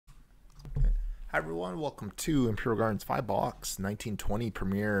Hi everyone, welcome to Imperial Gardens 5 box 1920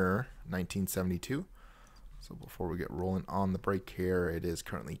 Premier 1972. So before we get rolling on the break here, it is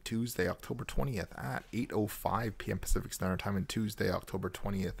currently Tuesday, October 20th at 8:05 p.m. Pacific Standard Time, and Tuesday, October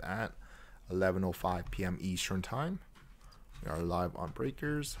 20th at 11:05 p.m. Eastern Time. We are live on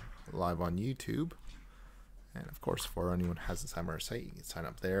Breakers, live on YouTube, and of course, for anyone who hasn't signed our site, you can sign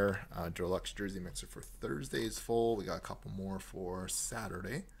up there. Deluxe Jersey Mixer for Thursday is full. We got a couple more for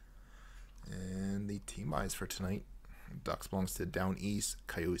Saturday. And the team buys for tonight: Ducks belongs to Down East,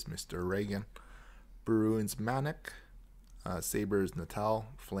 Coyotes Mr. Reagan, Bruins Manic, Sabres Natal,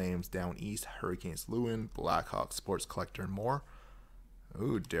 Flames Down East, Hurricanes Lewin, Blackhawks Sports Collector, and more.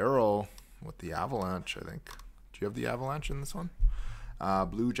 Ooh, Daryl with the Avalanche, I think. Do you have the Avalanche in this one?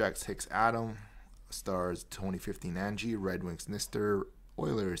 Blue Jacks Hicks Adam, Stars 2015 Angie, Red Wings Nister,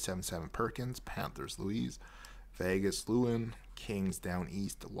 Oilers 77 Perkins, Panthers Louise, Vegas Lewin, Kings Down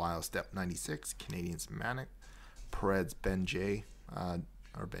East, Wild Step 96, Canadians Manic, Preds Benji,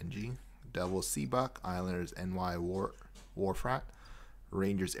 Devils Seabuck, Islanders NY Warfrat,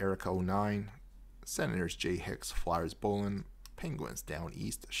 Rangers Erica 09, Senators J Hicks, Flyers Bolin, Penguins Down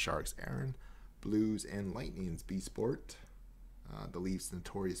East, Sharks Aaron, Blues and Lightning's B Sport, the Leafs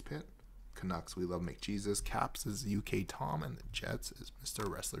Notorious Pit, Canucks We Love McJesus, Caps is UK Tom, and the Jets is Mr.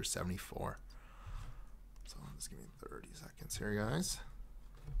 Wrestler 74. So just give me 30 seconds here, guys.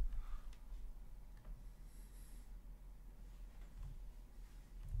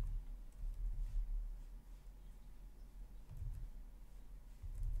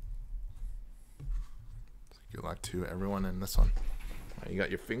 So good luck to everyone in this one. You got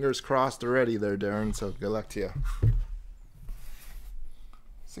your fingers crossed already there, Darren, so good luck to you.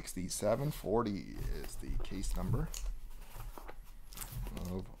 6740 is the case number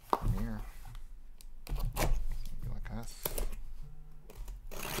of Premier. Good luck, guys.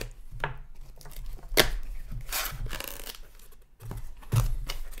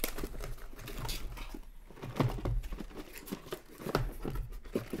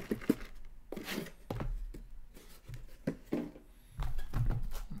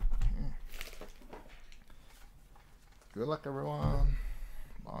 Good luck, everyone.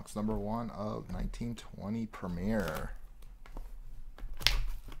 Box number 1 of 1920 Premier.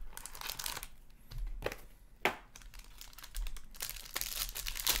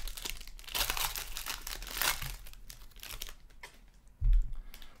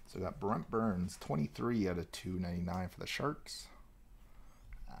 So we got Brent Burns, 23 out of 299 for the Sharks.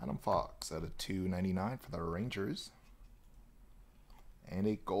 Adam Fox out of 299 for the Rangers. And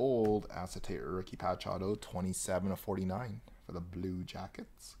a gold acetate rookie patch auto, 27 of 49 for the Blue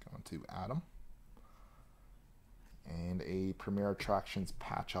Jackets, going to Adam. And a Premier Attractions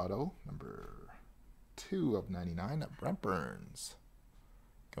patch auto, number 2 of 99 at Brent Burns,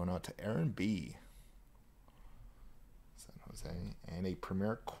 going out to Aaron B. San Jose. And a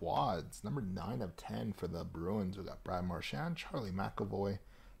Premier Quads, number 9 of 10 for the Bruins. We got Brad Marchand, Charlie McAvoy,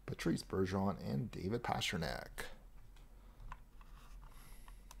 Patrice Bergeron, and David Pastrnak.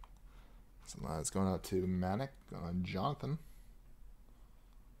 So that's going out to Manic, Jonathan.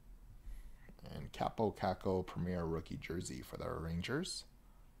 And Capo Caco Premier Rookie Jersey for the Rangers,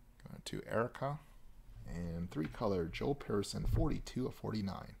 going to Erica. And 3-color Joel Pearson, 42 of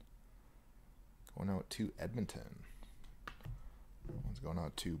 49, going out to Edmonton. One's going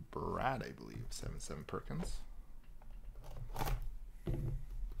out to Brad, I believe, 77 Perkins.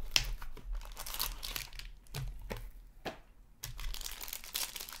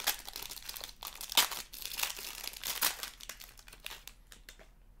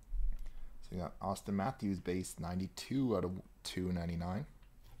 So we got Austin Matthews base, 92 out of 299.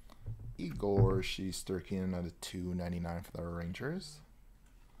 Igor Shesterkin out of 299 for the Rangers.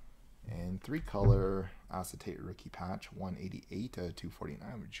 And 3-color acetate rookie patch, 188 out of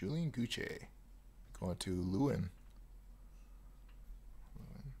 249 with Julian Gucci, going to Lewin.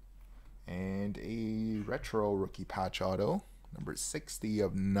 And a retro rookie patch auto, number 60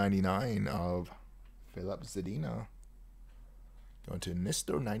 of 99 of Philip Zadina, going to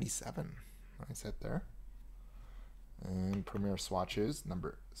Nisto 97. Nice hit there. And Premier Swatches,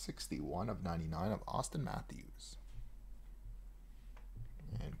 number 61 of 99 of Austin Matthews.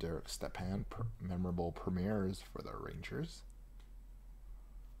 And Derek Stepan, memorable premieres for the Rangers.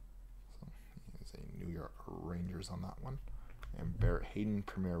 So he is a New York Rangers on that one. And Barrett Hayden,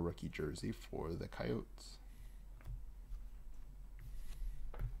 Premier Rookie Jersey for the Coyotes.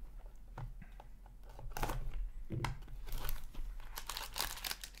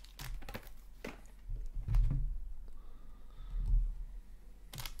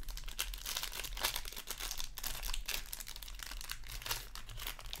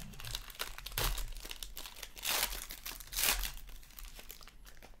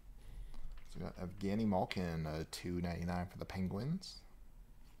 We got Evgeny Malkin at $2.99 for the Penguins.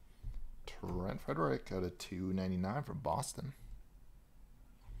 Trent Frederic at a $2.99 for Boston.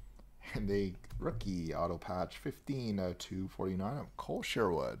 And a rookie auto patch 15 out of $2.49 of Cole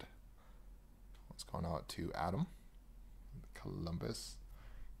Sherwood. What's going out to Adam, Columbus.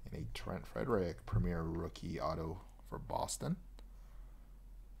 And a Trent Frederic premier rookie auto for Boston.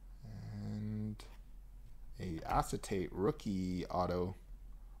 And a acetate rookie auto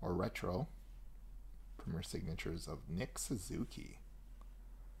or retro premier signatures of Nick Suzuki.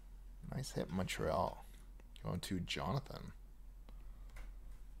 Nice hit, Montreal. Going to Jonathan.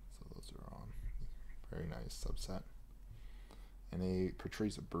 So those are on. Very nice subset. And a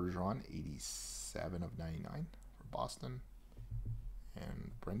Patrice Bergeron, 87 of 99 for Boston.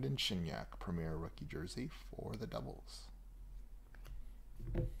 And Brendan Shignac, premier rookie jersey for the Devils.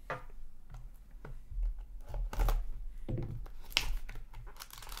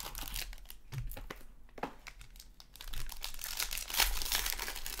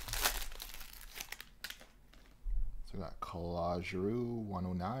 So we got Claude Giroux,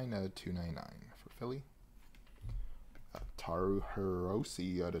 109 out of 299 for Philly. Taru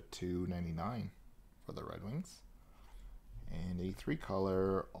Hirose out of 299 for the Red Wings. And a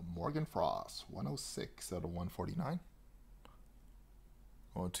 3-color Morgan Frost, 106 out of 149.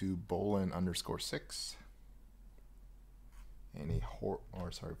 Going to Bolin _6. And a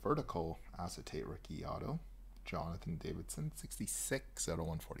vertical acetate rookie auto, Jonathan Davidson, 66 out of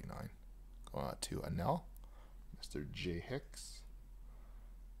 149. Going out to Anel, Mr. J. Hicks.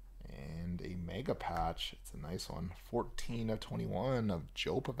 And a mega patch, it's a nice one, 14 of 21 of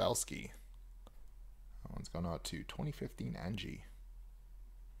Joe Pavelski. That one's going out to 2015 Angie.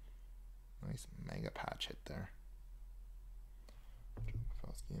 Nice mega patch hit there. Joe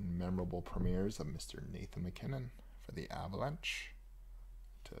Pavelski and memorable premieres of Mr. Nathan McKinnon for the Avalanche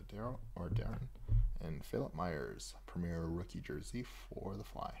to Darren. And Philip Myers, premier rookie jersey for the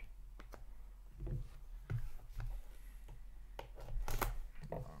Fly.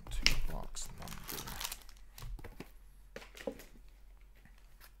 On to box number.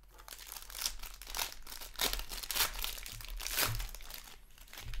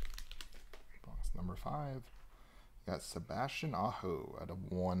 Box number 5. You got Sebastian Aho out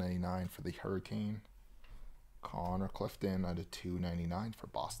of 199 for the Hurricane. Connor Clifton out of 299 for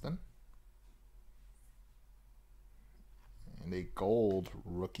Boston. And a gold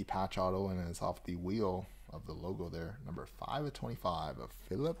rookie patch auto, and it's off the wheel of the logo there. Number 5 of 25 of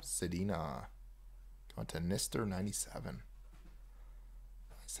Philip Zadina. Going to Nister 97.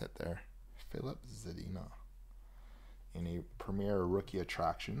 Nice hit there. Philip Zadina. In a premier rookie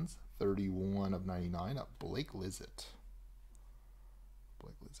attractions, 31 of 99 of Blake Lizotte.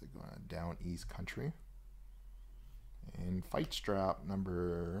 Blake Lizotte going to Down East Country. And fight strap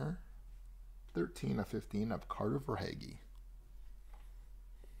number 13 of 15 of Carter Verhaeghe.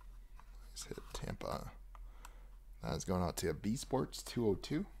 Nice hit, Tampa. That is going out to B Sports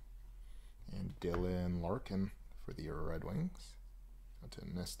 202. And Dylan Larkin for the Red Wings. Go to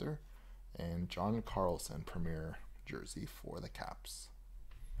Nister. And John Carlson, premier jersey for the Caps.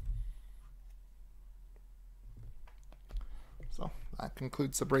 So that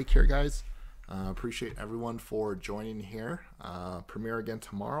concludes the break here, guys. Appreciate everyone for joining here. Premiere again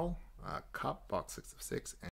tomorrow. Cup, box 6 of 6.